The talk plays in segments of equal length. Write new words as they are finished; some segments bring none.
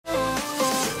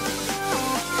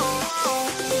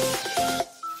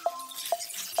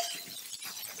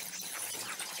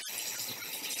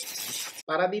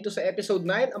Para dito sa episode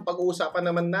 9, ang pag-uusapan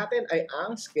naman natin ay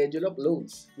ang schedule of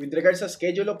loads. With regards sa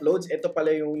schedule of loads, ito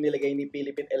pala yung nilagay ni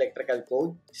Philippine Electrical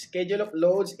Code. Schedule of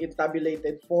loads in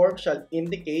tabulated form shall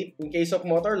indicate, in case of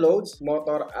motor loads,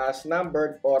 motor as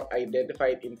numbered or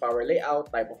identified in power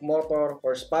layout, type of motor,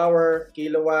 horsepower,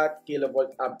 kilowatt,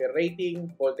 kilovolt ampere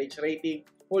rating, voltage rating,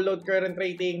 full load current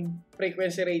rating,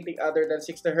 frequency rating other than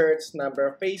 60 Hz, number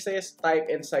of phases,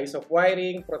 type and size of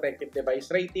wiring, protective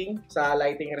device rating, sa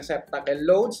lighting receptacle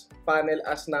loads, panel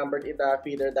as numbered in the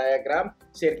feeder diagram,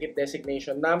 circuit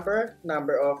designation number,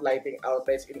 number of lighting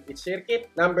outlets in each circuit,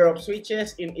 number of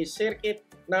switches in each circuit,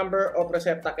 number of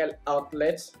receptacle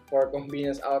outlets for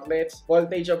convenience outlets,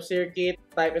 voltage of circuit,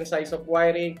 type and size of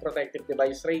wiring, protective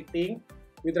device rating.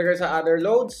 With regards sa other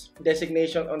loads,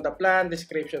 designation on the plan,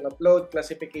 description of load,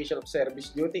 classification of service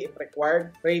duty if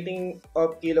required, rating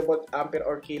of kilovolt ampere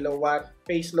or kilowatt,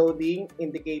 phase loading,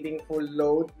 indicating full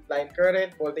load, line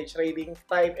current, voltage rating,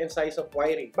 type and size of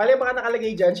wiring. Bale, baka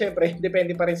nakalagay dyan, syempre,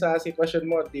 depende pa rin sa sitwasyon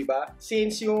mo, diba?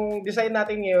 Since yung design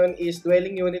natin ngayon is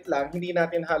dwelling unit lang, hindi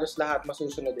natin halos lahat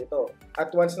masusunod ito. At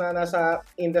once na nasa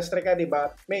industry ka,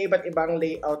 diba, may iba't ibang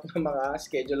layout ng mga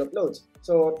schedule of loads.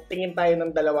 So, tingin tayo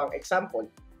ng dalawang example.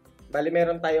 Bali,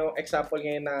 meron tayong example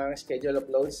ngayon ng schedule of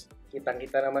loads.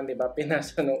 Kitang-kita naman, di ba,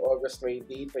 pinasa noong August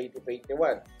 20, 2021.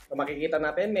 So, makikita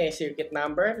natin, may circuit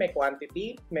number, may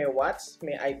quantity, may watts,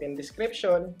 may item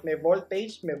description, may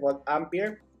voltage, may volt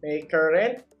ampere, may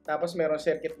current, tapos meron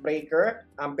circuit breaker,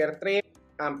 ampere trip,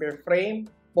 ampere frame,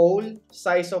 pole,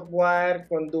 size of wire,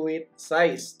 conduit,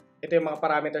 size. Ito yung mga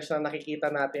parameters na nakikita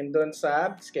natin doon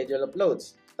sa schedule of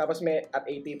loads. Tapos may at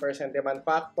 80% demand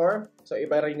factor. So,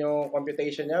 iba rin yung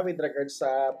computation niya with regards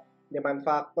sa demand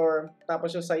factor.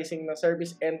 Tapos yung sizing ng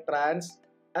service entrance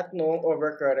at nung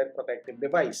overcurrent protective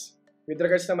device. With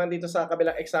regards naman dito sa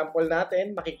kabilang example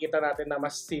natin, makikita natin na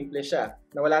mas simple siya.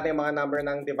 Nawala na yung mga number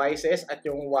ng devices at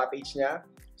yung wattage niya.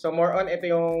 So, more on, ito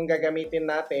yung gagamitin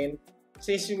natin.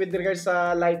 Since with regards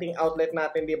sa lighting outlet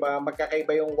natin, di ba,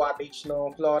 magkakaiba yung wattage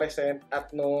ng fluorescent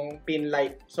at nung pin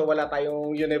light. So, wala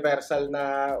tayong universal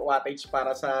na wattage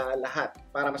para sa lahat.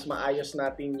 Para mas maayos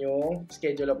natin yung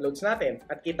schedule of loads natin.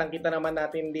 At kitang-kita naman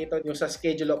natin dito yung sa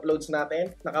schedule of loads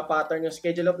natin. Naka-pattern yung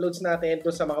schedule of loads natin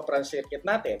doon sa mga branch circuit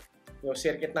natin. Yung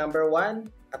circuit number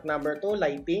 1 at number 2,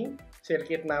 lighting.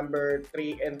 Circuit number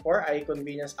 3 and 4 ay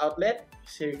convenience outlet.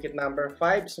 Circuit number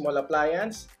 5, small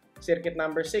appliance. Circuit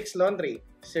number 6, laundry.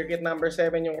 Circuit number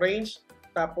 7, yung range.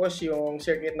 Tapos yung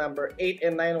circuit number 8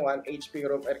 and 9, 1 HP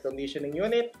room air conditioning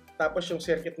unit. Tapos yung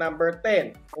circuit number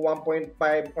 10, 1.5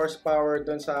 horsepower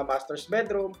dun sa master's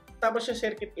bedroom. Tapos yung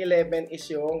circuit 11 is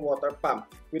yung water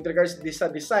pump. With regards sa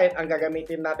design, ang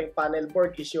gagamitin nating panel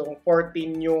board is yung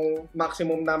 14 yung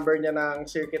maximum number niya ng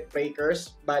circuit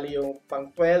breakers. Bali yung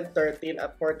pang 12, 13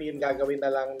 at 14 gagawin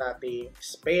na lang nating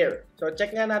spare. So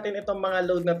check nga natin itong mga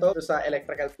load na to sa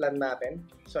electrical plan natin.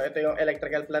 So ito yung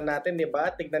electrical plan natin, di ba?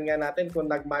 Tignan nga natin kung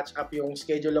nag-match up yung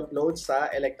schedule of loads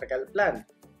sa electrical plan.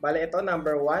 Bale, ito,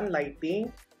 number 1, lighting.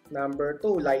 Number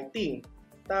 2, lighting.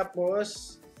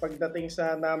 Tapos, pagdating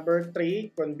sa number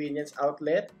 3, convenience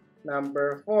outlet.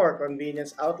 Number 4,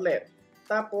 convenience outlet.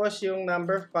 Tapos, yung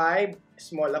number 5,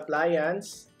 small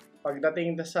appliance.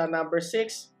 Pagdating sa number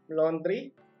 6,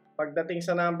 laundry. Pagdating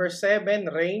sa number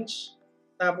 7, range.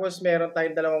 Tapos, meron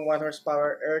tayong dalawang 1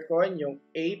 horsepower aircon, yung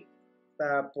 8.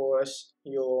 Tapos,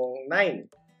 yung 9.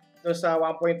 So, sa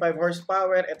 1.5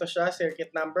 horsepower, ito siya,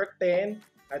 circuit number 10.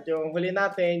 At yung huli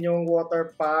natin, yung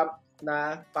water pump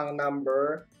na pang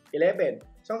number 11.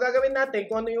 So, ang gagawin natin,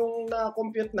 kung ano yung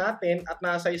na-compute natin at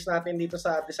na-size natin dito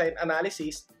sa design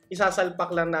analysis,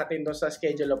 isasalpak lang natin doon sa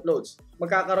schedule of loads.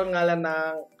 Magkakaroon nga lang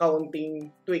ng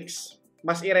counting tweaks.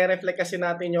 Mas i-reflect kasi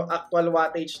natin yung actual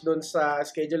wattage doon sa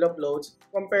schedule of loads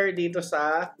compare dito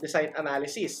sa design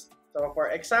analysis. So,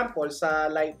 for example, sa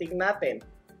lighting natin,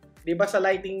 di ba sa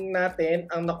lighting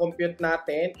natin, ang na-compute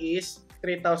natin is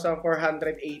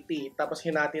 3,480. Tapos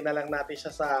hinati na lang natin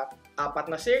siya sa 4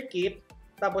 na circuit.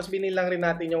 Tapos binilang rin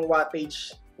natin yung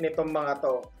wattage nitong mga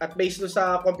to. At based do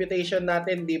sa computation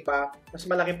natin, di ba, mas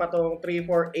malaki pa tong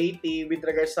 3,480 with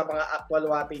regards sa mga actual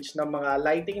wattage ng mga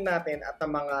lighting natin at ng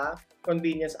mga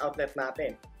convenience outlet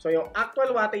natin. So yung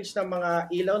actual wattage ng mga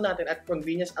ilaw natin at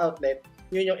convenience outlet,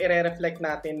 yun yung i-reflect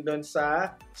natin doon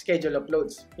sa schedule of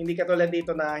loads. Hindi katulad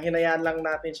dito na hinayaan lang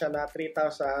natin siya na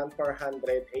 3,480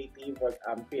 volt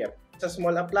ampere. Sa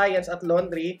small appliance at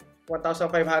laundry,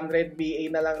 1,500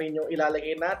 VA na lang rin yung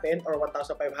ilalagay natin or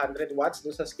 1,500 watts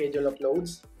doon sa schedule of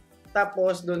loads.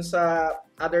 Tapos doon sa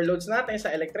other loads natin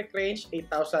sa electric range,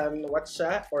 8,000 watts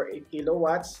siya or 8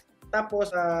 kilowatts.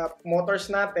 Tapos motors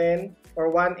natin for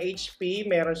 1 HP,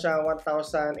 meron siya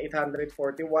 1,840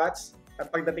 watts. At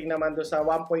pagdating naman doon sa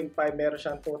 1.5, meron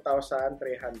siyang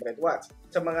 2,300 watts.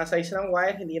 Sa mga size ng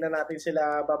wire, hindi na natin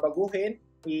sila babaguhin.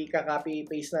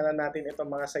 I-copy-paste na lang natin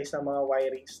itong mga size ng mga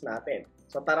wirings natin.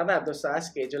 So tara na doon sa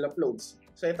schedule of loads.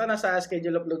 So ito, nasa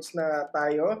schedule of loads na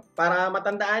tayo. Para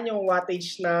matandaan yung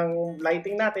wattage ng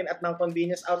lighting natin at ng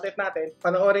convenience outlet natin,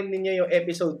 panoorin ninyo yung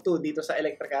episode 2 dito sa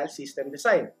Electrical System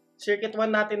Design. Circuit 1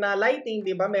 natin na lighting,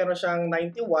 di ba, meron siyang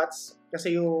 90 watts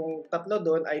kasi yung tatlo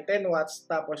doon ay 10 watts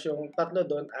tapos yung tatlo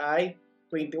doon ay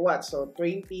 20 watts. So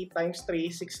 20 times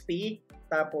 3, 60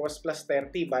 tapos plus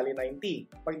 30, bali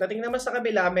 90. Pagdating naman sa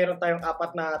kabila, meron tayong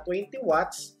apat na 20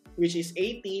 watts which is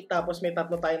 80 tapos may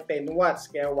tatlo tayong 10 watts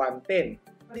kaya 110.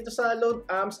 Dito sa load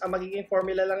amps, ang magiging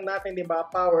formula lang natin, di ba,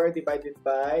 power divided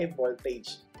by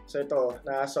voltage. So ito,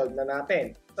 na-solve na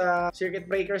natin. Sa circuit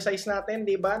breaker size natin,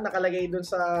 di ba, nakalagay dun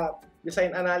sa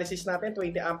design analysis natin,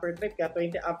 20 ampere trip, kaya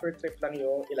 20 ampere trip lang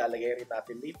yung ilalagay rin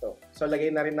natin dito. So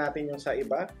lagay na rin natin yung sa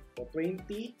iba. So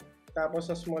 20,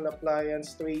 tapos sa small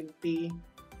appliance,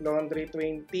 20, laundry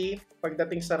 20.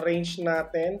 Pagdating sa range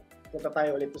natin, punta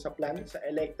tayo ulit sa plan. Sa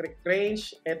electric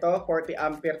range, ito 40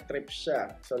 ampere trip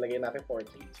siya. So lagay natin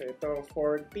 40. So ito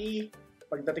 40.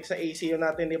 Pagdating sa ACU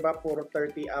natin, di ba, puro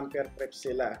 30 ampere trip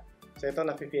sila. So ito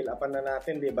na-fill upan na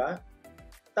natin, di ba?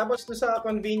 Tapos doon sa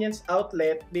convenience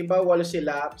outlet, di ba, 8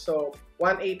 sila. So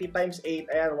 180 times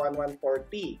 8, ayan,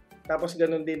 1140. Tapos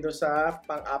ganun din doon sa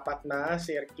pang-apat na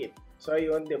circuit. So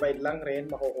ayun, divide lang rin,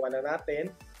 makukuha na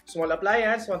natin. Small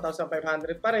appliance,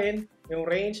 1,500 pa rin. Yung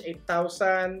range,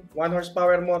 8,000. 1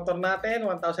 horsepower motor natin,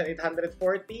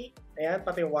 1,840. Ayan,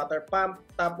 pati yung water pump.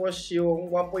 Tapos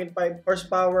yung 1.5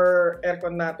 horsepower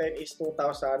aircon natin is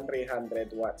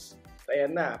 2,300 watts. So,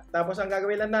 ayan na. Tapos ang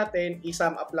gagawin lang natin,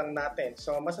 i-sum up lang natin.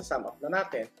 So, masasum up na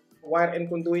natin. Wire and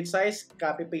conduit size,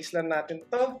 copy-paste lang natin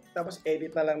to. Tapos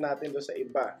edit na lang natin doon sa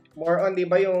iba. More on, di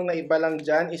ba, yung naiba lang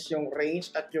dyan is yung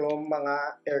range at yung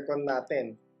mga aircon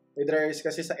natin. With regards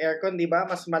kasi sa aircon, di ba,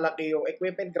 mas malaki yung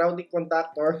equipment grounding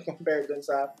conductor compared dun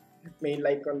sa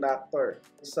mainline conductor.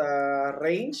 Sa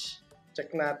range,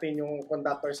 check natin yung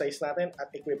conductor size natin at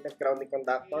equipment grounding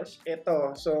conductors.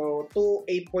 Ito, so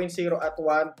 2 8.0 at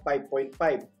 1 5.5.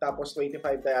 Tapos 25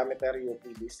 diameter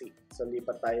UPVC. So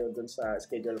lipat tayo dun sa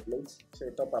schedule of loads. So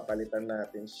ito, papalitan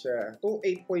natin siya.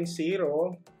 2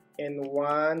 8.0 and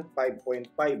 1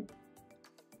 5.5.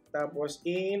 Tapos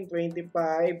in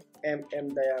 25 mm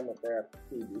diameter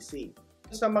PVC.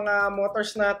 Sa mga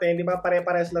motors natin, di ba,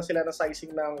 pare-pares lang sila ng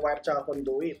sizing ng wire tsaka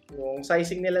conduit. Yung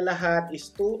sizing nila lahat is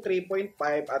 2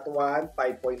 3.5 at 1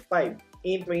 5.5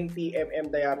 in 20 mm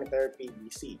diameter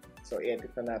PVC. So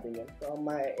edit na natin yan. So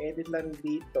ma-edit lang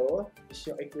dito is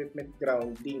yung equipment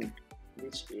grounding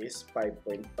which is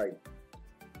 5.5.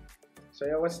 So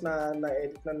once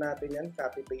na-edit na natin yan,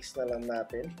 copy-paste na lang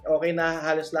natin. Okay na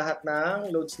halos lahat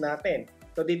ng loads natin.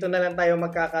 So dito na lang tayo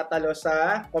magkakatalo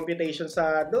sa computation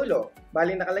sa dulo.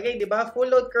 Bali nakalagay, di ba?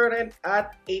 Full load current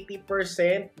at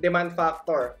 80% demand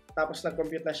factor. Tapos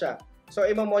nag-compute na siya. So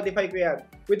i-modify ko yan.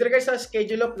 With regards sa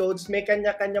schedule of loads, may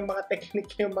kanya-kanyang mga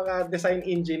technique yung mga design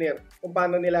engineer kung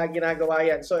paano nila ginagawa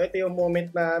yan. So ito yung moment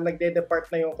na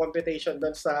nagde-depart na yung computation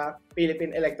doon sa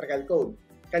Philippine Electrical Code.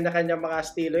 Kanya-kanya mga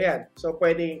estilo yan. So,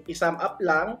 pwedeng i-sum up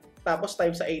lang, tapos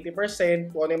times sa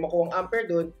 80%, kung ano yung makuha ang ampere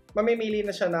dun, mamimili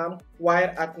na siya ng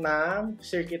wire at ng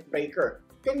circuit breaker.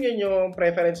 Kung yun yung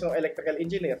preference ng electrical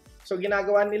engineer. So,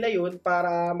 ginagawa nila yun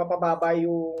para mapababa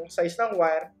yung size ng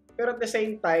wire, pero at the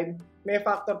same time, may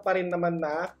factor pa rin naman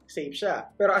na safe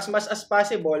siya. Pero as much as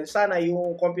possible, sana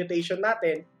yung computation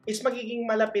natin is magiging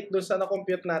malapit dun sa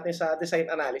na-compute natin sa design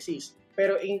analysis.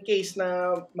 Pero in case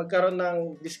na magkaroon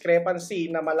ng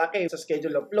discrepancy na malaki sa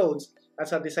schedule of loads at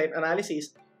sa design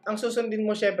analysis, ang susundin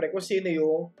mo syempre kung sino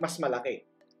yung mas malaki.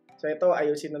 So ito,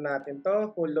 ayusin na natin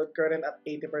to. Full load current at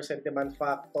 80% demand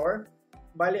factor.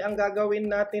 Bali, ang gagawin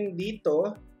natin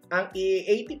dito, ang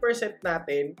 80%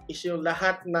 natin is yung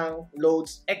lahat ng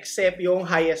loads except yung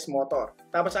highest motor.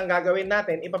 Tapos ang gagawin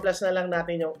natin, ipa-plus na lang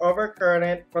natin yung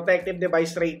overcurrent protective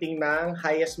device rating ng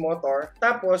highest motor.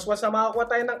 Tapos once na makakuha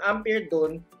tayo ng ampere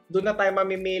doon na tayo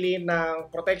mamimili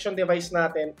ng protection device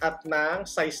natin at ng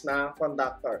size ng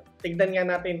conductor. Tignan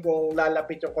nga natin kung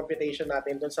lalapit yung computation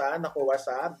natin doon sa nakuha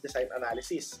sa design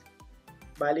analysis.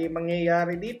 Bali,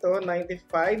 mangyayari dito,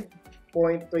 95.22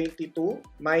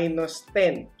 minus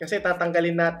 10. Kasi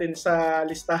tatanggalin natin sa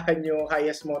listahan yung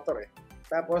highest motor eh.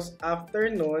 Tapos after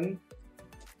nun,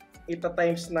 ito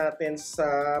times natin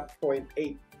sa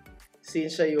 0.8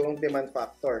 since siya yung demand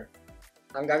factor.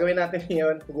 Ang gagawin natin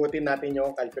ngayon, hugutin natin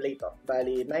yung calculator.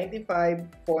 Bali,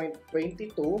 95.22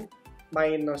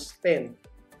 minus 10.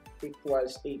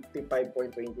 equals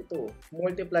 85.22.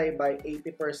 Multiply by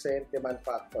 80% demand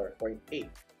factor, 0.8.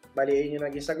 Bali, yun yung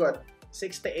naging sagot.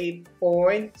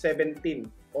 68.17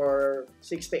 or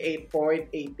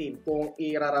 68.18 kung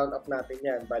i-round up natin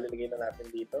yan. Bali, lagay na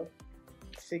natin dito.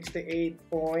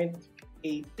 68.18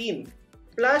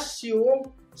 plus yung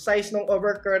size ng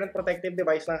overcurrent protective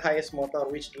device ng highest motor,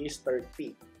 which is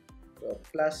 30. So,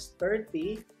 plus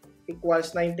 30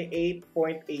 equals 98.18.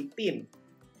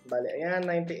 Bali, ayan,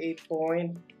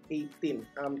 98.18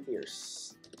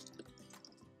 amperes.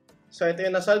 So, ito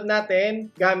yung nasolve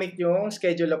natin gamit yung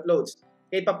schedule of loads.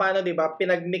 Kahit paano, di ba,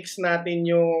 pinag-mix natin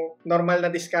yung normal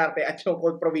na diskarte at yung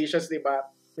code provisions, di ba?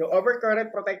 Yung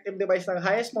overcurrent protective device ng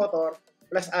highest motor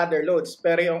plus other loads.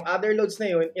 Pero yung other loads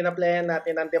na yun, in-applyan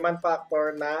natin ang demand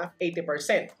factor na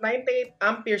 80%. 98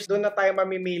 amperes, doon na tayo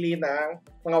mamimili ng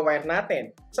mga wire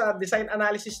natin. Sa design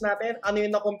analysis natin, ano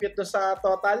yung na-compute doon sa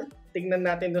total? Tingnan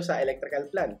natin doon sa electrical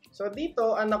plan. So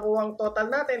dito, ang nakuhang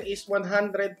total natin is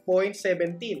 100.17.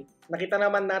 Nakita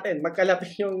naman natin,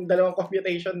 magkalapit yung dalawang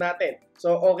computation natin.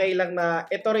 So okay lang na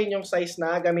ito rin yung size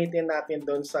na gamitin natin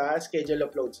doon sa schedule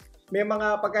of loads. May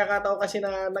mga pagkakataon kasi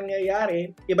na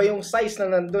nangyayari, iba yung size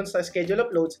na nandun sa schedule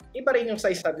of loads, iba rin yung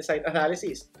size sa design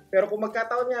analysis. Pero kung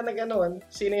magkataon nga na gano'n,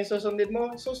 sino yung susundin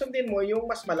mo? Susundin mo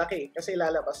yung mas malaki kasi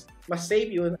lalabas. Mas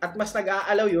safe yun at mas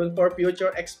nag-aalaw yun for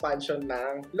future expansion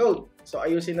ng load. So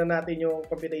ayusin na natin yung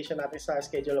computation natin sa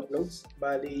schedule of loads.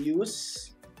 Bali,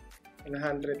 use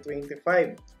 125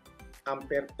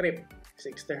 ampere trip.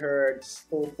 60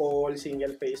 Hz, 2-pole,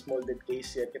 single-phase molded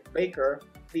case circuit breaker.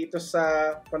 Dito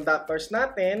sa conductors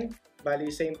natin,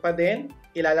 bali same pa din.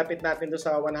 Ilalapit natin doon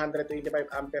sa 125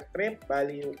 ampere trip,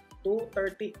 bali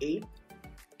 238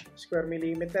 square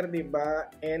millimeter, diba?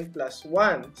 N plus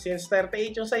 1. Since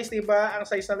 38 yung size, diba? Ang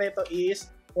size na nito is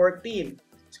 14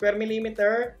 square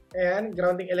millimeter and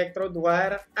grounding electrode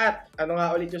wire at ano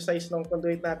nga ulit yung size ng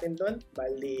conduit natin doon?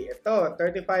 Bali, ito,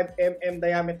 35 mm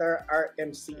diameter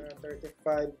RMC.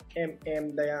 35 mm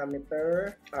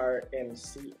diameter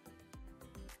RMC.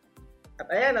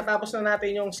 At ayan, natapos na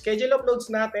natin yung schedule of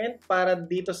loads natin para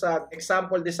dito sa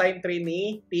example design tree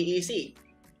ni PEC.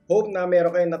 Hope na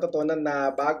meron kayong natutunan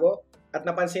na bago at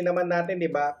napansin naman natin,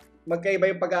 di ba, magkaiba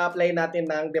yung pag-a-apply natin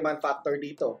ng demand factor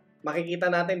dito. Makikita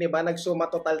natin, di ba, nagsuma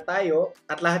total tayo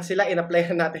at lahat sila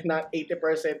in-applyan natin ng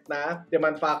 80% na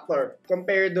demand factor.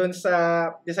 Compare dun sa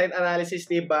design analysis,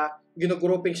 di ba,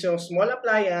 ginugroupings yung small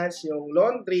appliance, yung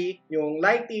laundry, yung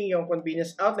lighting, yung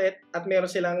convenience outlet, at meron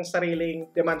silang sariling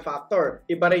demand factor.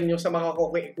 Iba rin yung sa mga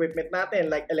cooking equipment natin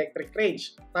like electric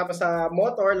range. Tapos sa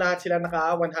motor, lahat sila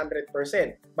naka 100%.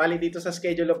 Bali dito sa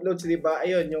schedule of loads, di ba,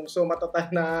 ayun, yung suma total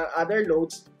na other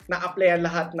loads, na-applyan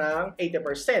lahat ng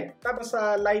 80%. Tapos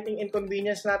sa lighting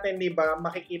inconvenience natin, di ba,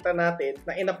 makikita natin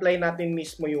na in-apply natin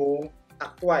mismo yung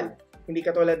actual. Hindi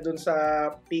katulad dun sa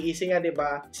PEC nga, di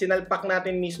ba? Sinalpak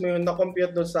natin mismo yung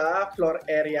na-compute dun sa floor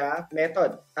area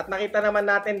method. At nakita naman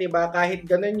natin, di ba, kahit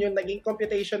ganun yung naging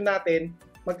computation natin,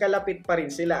 magkalapit pa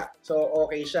rin sila. So,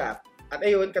 okay siya. At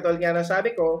ayun, katulad nga na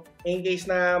sabi ko, in case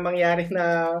na mangyari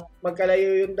na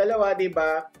magkalayo yung dalawa, di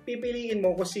ba, pipiliin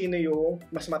mo kung sino yung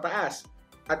mas mataas.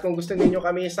 At kung gusto niyo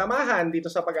kami samahan dito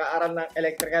sa pag-aaral ng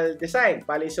electrical design,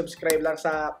 bali subscribe lang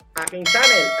sa aking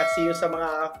channel at see you sa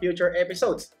mga future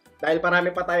episodes. Dahil marami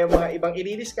pa tayong mga ibang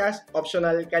i-discuss,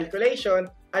 optional calculation,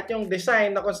 at yung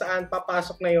design na kung saan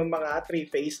papasok na yung mga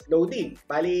 3-phase loading.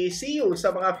 Bali, see you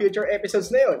sa mga future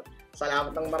episodes na yun.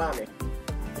 Salamat ng marami.